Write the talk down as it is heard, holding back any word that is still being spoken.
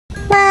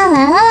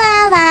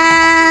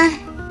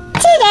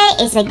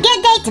is a good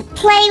day to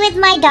play with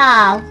my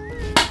doll.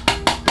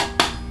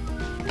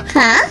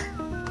 Huh?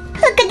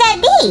 Who could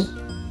that be?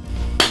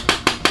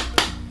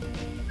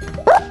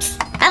 Oops,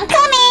 I'm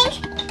coming!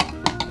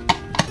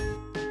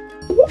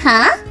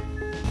 Huh?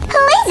 Who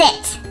is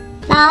it?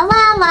 La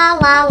la la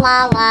la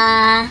la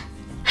la.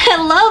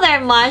 Hello there,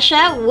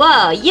 Masha.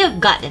 Whoa, you've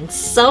gotten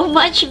so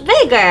much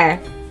bigger.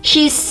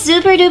 She's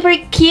super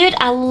duper cute.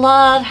 I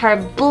love her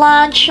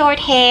blonde short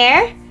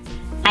hair.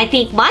 I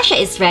think Masha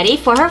is ready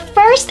for her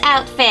first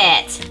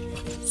outfit.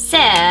 So,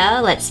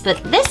 let's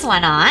put this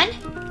one on.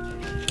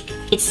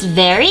 It's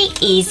very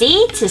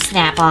easy to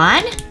snap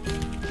on.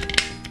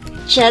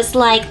 Just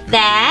like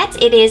that,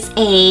 it is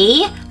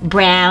a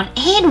brown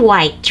and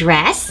white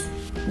dress.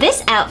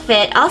 This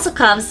outfit also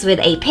comes with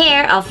a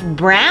pair of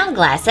brown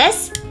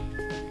glasses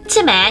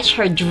to match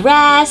her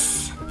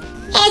dress.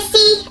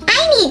 Essie,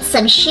 I need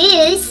some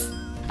shoes.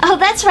 Oh,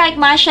 that's right,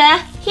 Masha.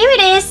 Here it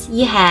is.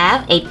 You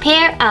have a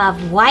pair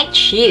of white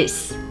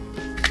shoes.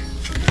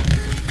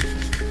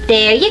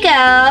 There you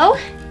go.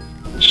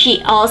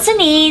 She also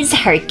needs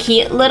her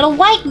cute little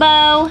white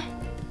bow.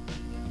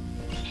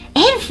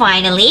 And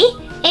finally,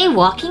 a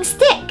walking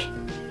stick.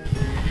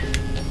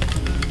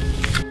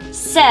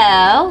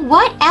 So,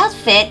 what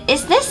outfit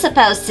is this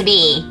supposed to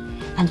be?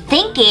 I'm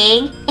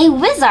thinking a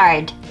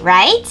wizard,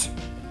 right?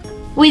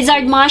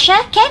 Wizard Masha,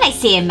 can I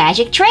see a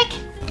magic trick?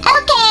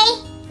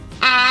 Okay.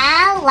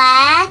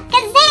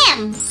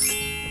 Alakazam!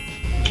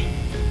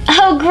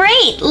 Oh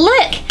great,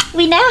 look!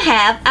 We now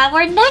have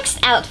our next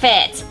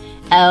outfit.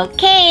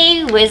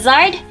 Okay,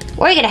 wizard,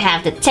 we're gonna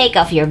have to take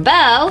off your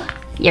bow,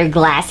 your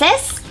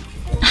glasses,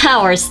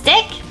 our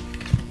stick,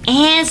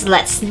 and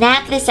let's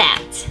snap this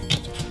out.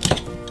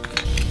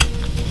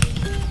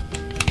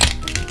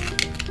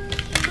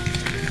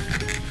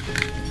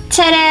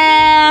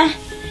 Ta-da!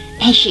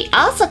 And she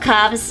also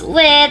comes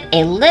with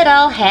a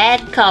little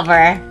head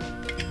cover.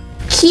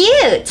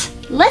 Cute!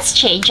 Let's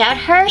change out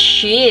her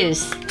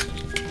shoes.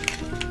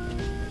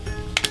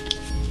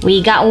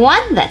 We got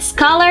one that's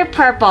color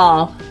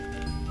purple.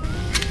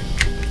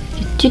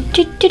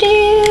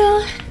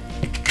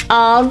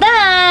 All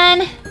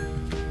done!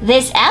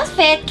 This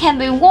outfit can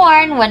be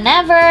worn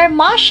whenever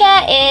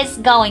Masha is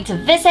going to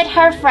visit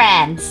her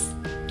friends.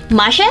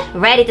 Masha,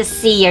 ready to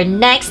see your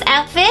next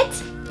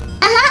outfit?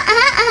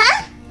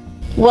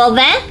 Well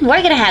then,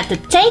 we're gonna have to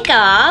take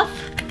off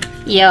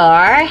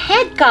your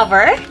head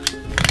cover,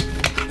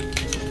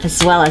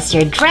 as well as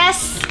your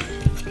dress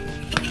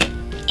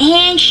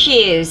and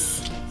shoes.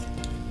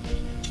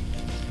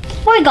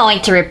 We're going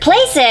to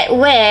replace it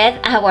with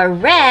our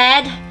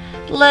red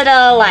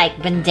little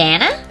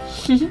bandana.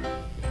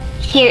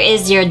 Here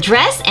is your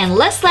dress and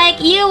looks like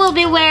you will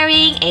be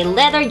wearing a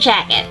leather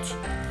jacket.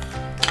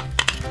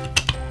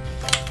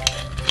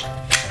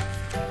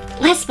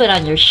 Let's put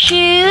on your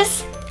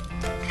shoes.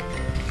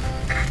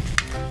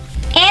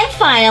 And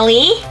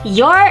finally,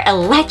 your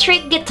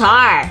electric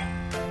guitar.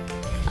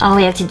 All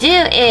we have to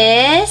do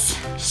is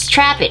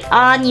strap it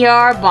on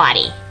your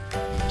body.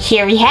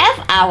 Here we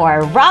have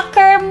our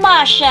rocker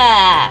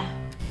Masha.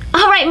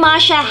 Alright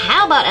Masha,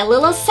 how about a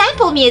little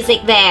sample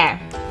music there?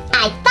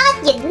 I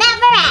thought you'd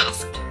never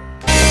ask.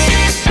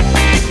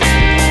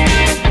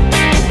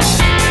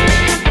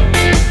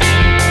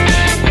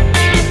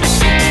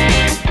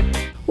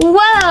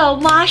 Whoa,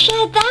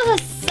 Masha, that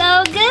was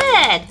so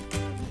good!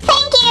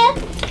 Thank you!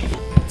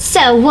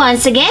 So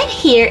once again,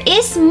 here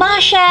is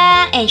Masha,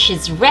 and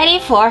she's ready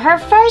for her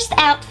first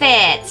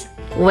outfit.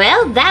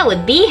 Well, that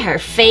would be her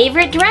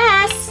favorite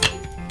dress.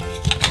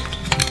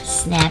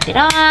 Snap it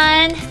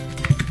on.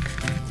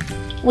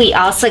 We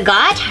also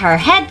got her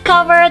head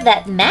cover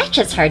that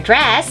matches her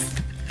dress.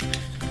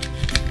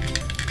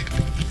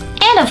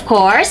 And of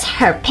course,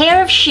 her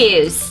pair of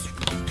shoes.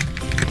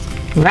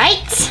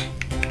 Right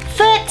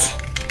foot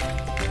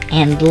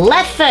and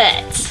left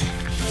foot.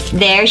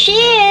 There she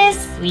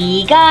is.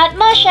 We got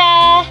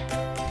Masha.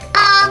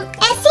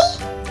 Essie,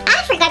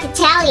 I forgot to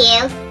tell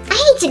you. I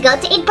need to go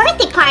to a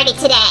birthday party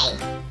today.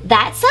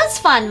 That sounds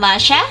fun,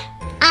 Masha.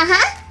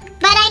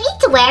 But I need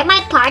to wear my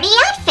party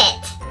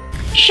outfit.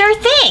 Sure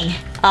thing.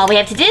 All we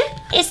have to do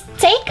is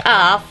take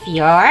off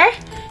your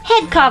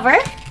head cover,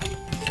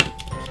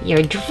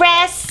 your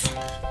dress,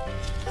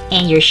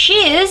 and your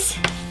shoes.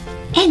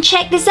 And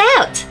check this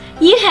out.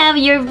 You have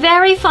your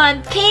very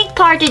fun pink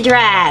party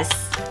dress.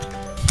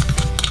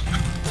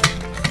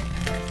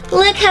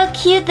 Look how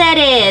cute that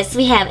is.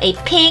 We have a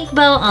pink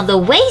bow on the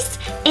waist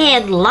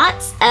and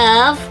lots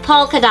of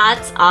polka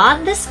dots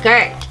on the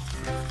skirt.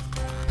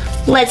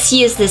 Let's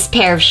use this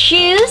pair of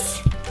shoes.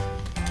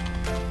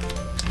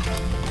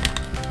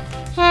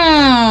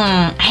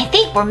 I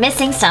think we're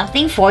missing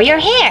something for your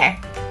hair.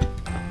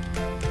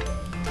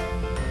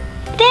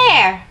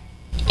 There.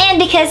 And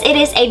because it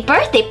is a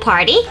birthday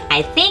party,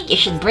 I think you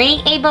should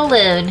bring a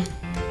balloon.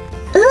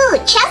 Ooh,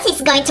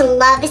 Chelsea's going to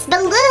love this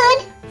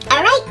balloon.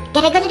 Alright,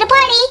 gotta go to the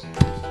party.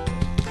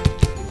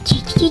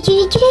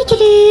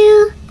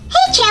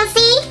 Hey,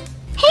 Chelsea.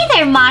 Hey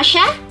there,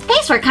 Masha.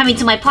 Thanks for coming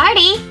to my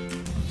party.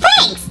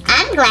 Thanks,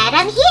 I'm glad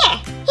I'm here.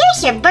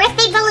 Here's your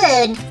birthday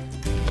balloon.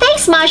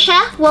 Thanks, Masha.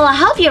 Well, I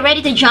hope you're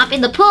ready to jump in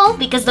the pool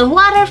because the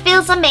water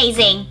feels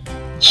amazing.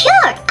 Sure,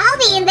 I'll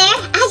be in there.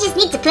 I just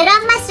need to put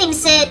on my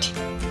swimsuit.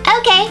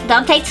 Okay,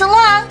 don't take too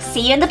long.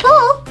 See you in the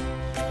pool.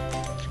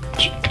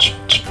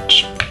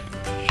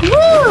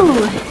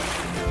 Woo!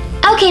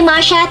 Okay,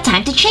 Masha,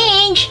 time to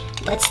change.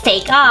 Let's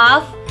take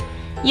off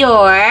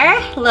your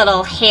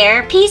little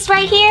hair piece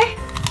right here,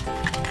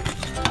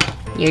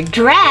 your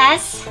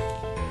dress,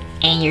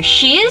 and your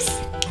shoes.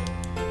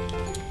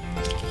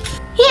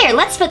 Here,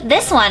 let's put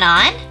this one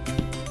on.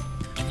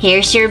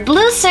 Here's your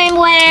blue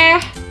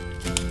swimwear.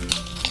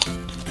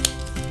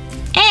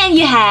 And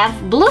you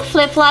have blue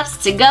flip-flops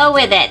to go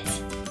with it.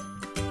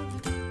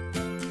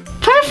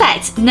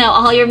 Perfect! Now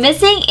all you're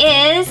missing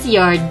is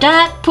your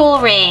duck pool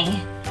ring.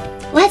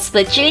 Let's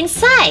put you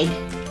inside.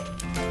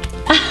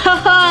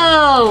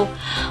 Oh!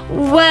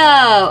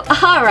 Whoa!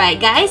 Alright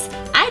guys,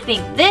 I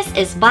think this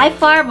is by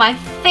far my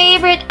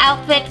favorite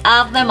outfit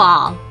of them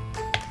all.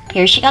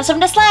 Here she comes from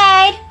the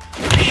slide.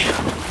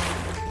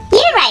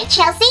 You're right,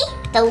 Chelsea.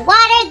 The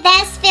water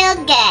does feel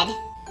good.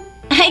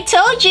 I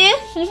told you.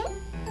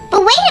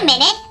 But wait a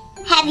minute.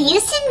 Have you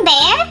seen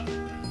Bear?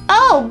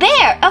 Oh,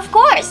 Bear, of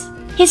course.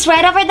 He's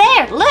right over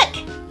there. Look.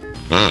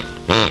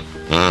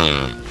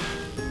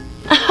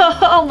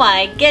 Oh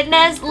my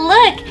goodness.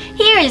 Look.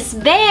 Here is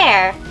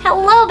Bear.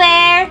 Hello,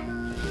 Bear.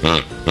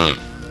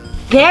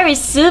 Bear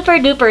is super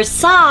duper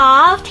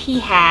soft. He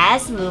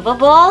has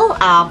movable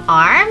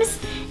arms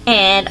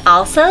and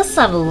also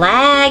some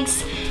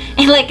legs.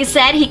 And like I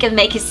said, he can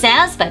make his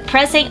sounds by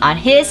pressing on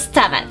his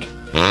stomach.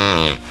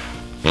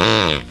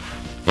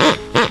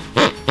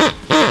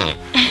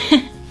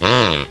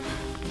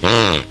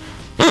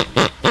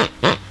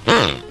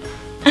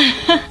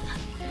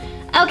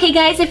 Okay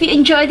guys, if you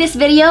enjoyed this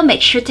video,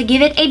 make sure to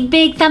give it a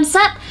big thumbs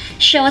up.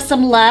 Show us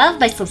some love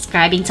by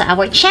subscribing to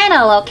our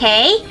channel,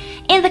 okay?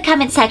 In the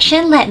comment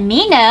section, let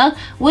me know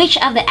which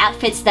of the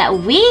outfits that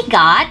we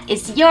got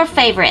is your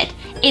favorite.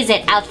 Is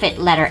it outfit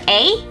letter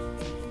A,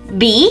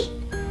 B,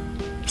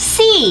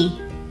 C,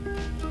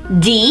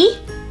 D,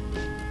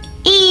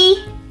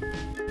 E,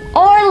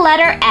 or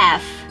letter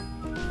F?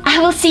 I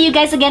will see you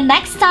guys again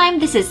next time.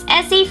 This is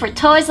Essie for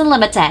Toys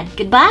Unlimited.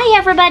 Goodbye,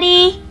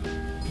 everybody.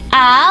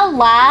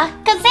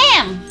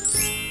 Alakazam!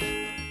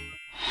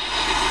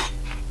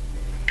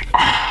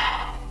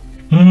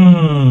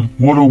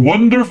 What a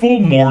wonderful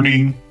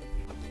morning.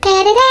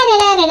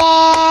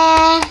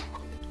 Da-da-da-da-da-da.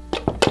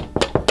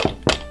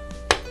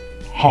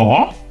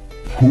 Huh?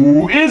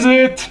 Who is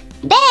it?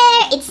 Bear,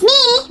 it's me,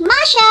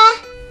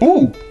 Masha.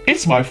 Oh,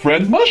 it's my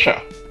friend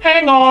Masha.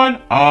 Hang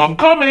on, I'm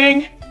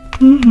coming.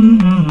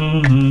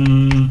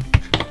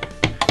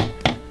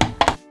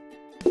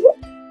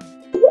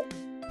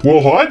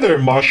 Well, hi there,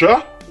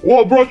 Masha.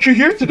 What brought you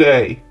here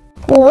today?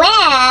 Well,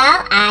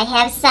 I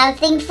have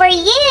something for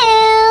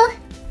you.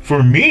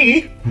 For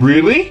me?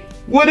 Really?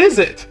 What is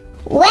it?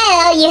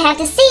 Well, you have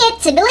to see it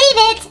to believe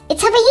it.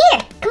 It's over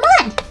here. Come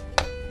on.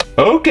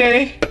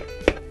 Okay.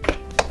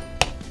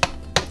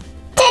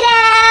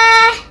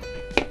 Ta-da!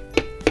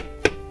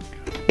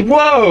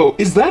 Whoa,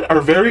 is that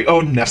our very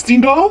own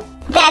nesting doll?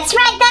 That's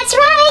right, that's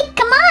right.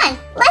 Come on.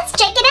 Let's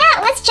check it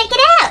out. Let's check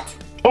it out.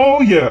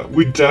 Oh yeah,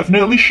 we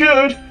definitely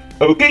should.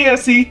 Okay,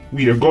 Essie,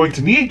 we are going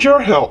to need your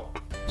help.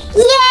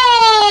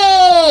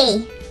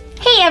 Yay!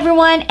 Hey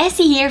everyone,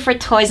 Essie here for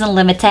Toys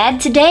Unlimited.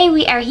 Today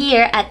we are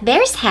here at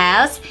Bear's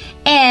house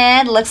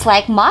and looks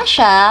like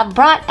Masha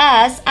brought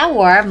us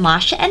our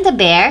Masha and the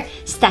Bear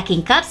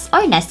stacking cups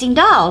or nesting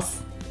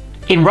dolls.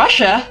 In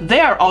Russia, they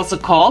are also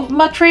called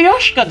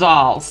matryoshka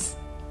dolls.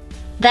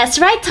 That's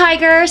right,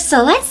 Tiger.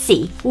 So let's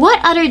see,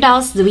 what other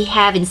dolls do we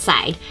have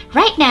inside?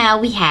 Right now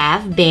we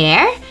have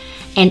Bear,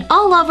 and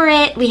all over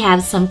it we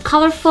have some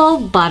colorful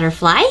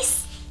butterflies.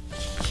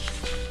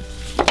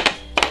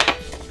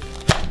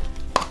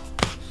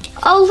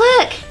 Oh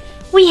look,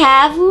 we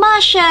have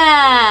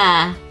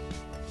Masha!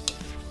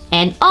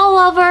 And all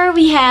over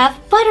we have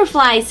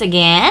butterflies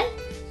again.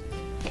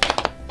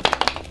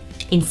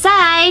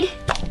 Inside,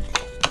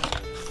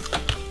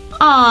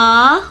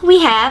 aww,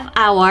 we have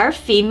our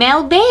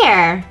female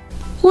bear.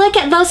 Look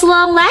at those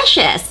long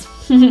lashes.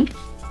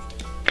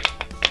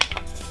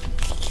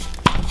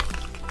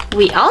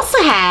 We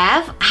also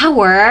have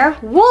our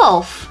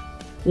wolf,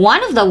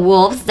 one of the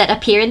wolves that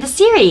appear in the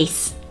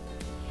series.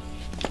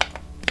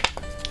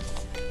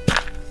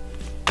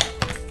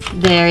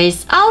 There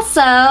is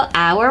also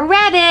our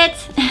rabbit,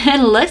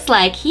 and looks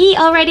like he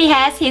already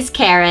has his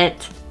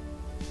carrot.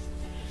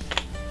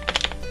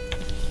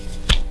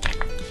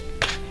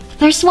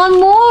 There's one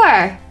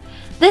more.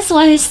 This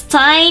one is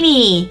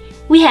tiny.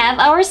 We have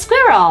our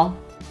squirrel.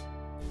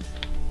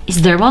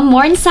 Is there one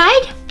more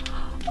inside?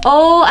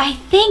 Oh, I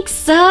think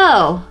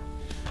so.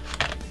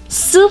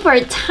 Super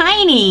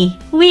tiny.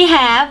 We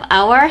have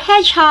our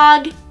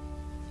hedgehog.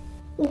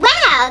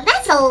 Wow,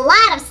 that's a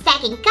lot of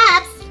stacking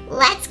cups.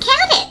 Let's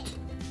count it.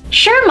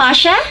 Sure,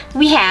 Masha.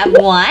 We have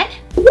 1,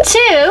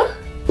 2,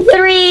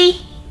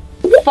 3,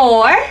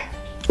 4,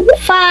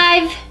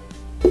 5,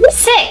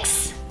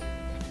 6.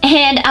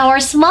 And our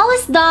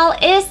smallest doll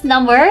is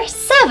number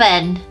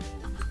 7.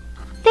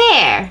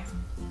 There.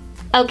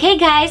 Okay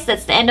guys,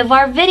 that's the end of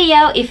our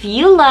video. If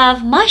you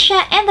love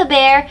Masha and the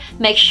bear,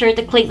 make sure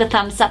to click the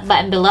thumbs up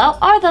button below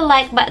or the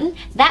like button.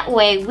 That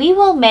way we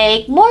will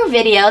make more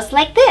videos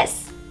like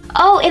this.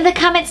 Oh, in the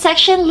comment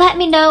section, let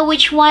me know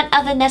which one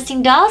of the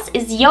nesting dolls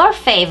is your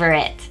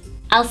favorite.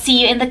 I'll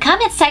see you in the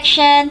comment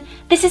section.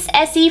 This is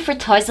Essie for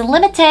Toys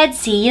Unlimited.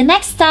 See you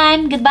next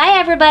time. Goodbye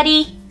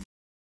everybody.